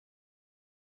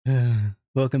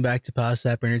Welcome back to Pop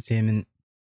Entertainment.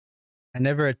 I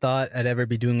never had thought I'd ever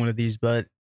be doing one of these, but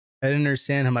I didn't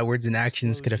understand how my words and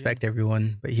actions could affect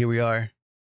everyone. But here we are.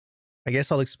 I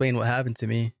guess I'll explain what happened to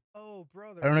me. Oh, I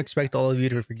brother, don't this expect guy's all of you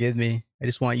to sick. forgive me. I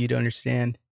just want you to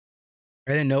understand.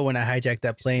 I didn't know when I hijacked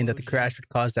that plane that the Explosion. crash would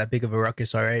cause that big of a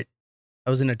ruckus, alright?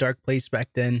 I was in a dark place back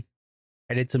then.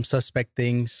 I did some suspect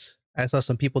things. I saw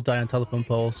some people die on telephone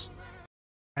poles.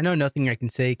 I know nothing I can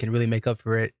say can really make up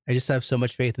for it. I just have so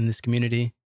much faith in this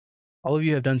community. All of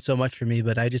you have done so much for me,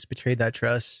 but I just betrayed that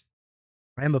trust.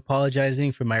 I am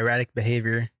apologizing for my erratic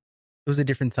behavior. It was a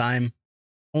different time.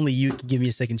 Only you can give me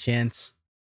a second chance.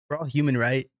 We're all human,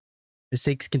 right?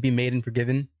 Mistakes can be made and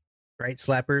forgiven. Right,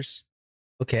 slappers?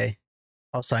 Okay,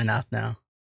 I'll sign off now.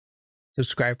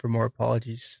 Subscribe for more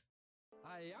apologies.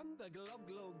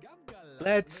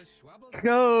 Let's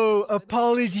go!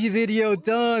 Apology video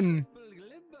done!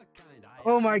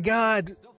 Oh my god!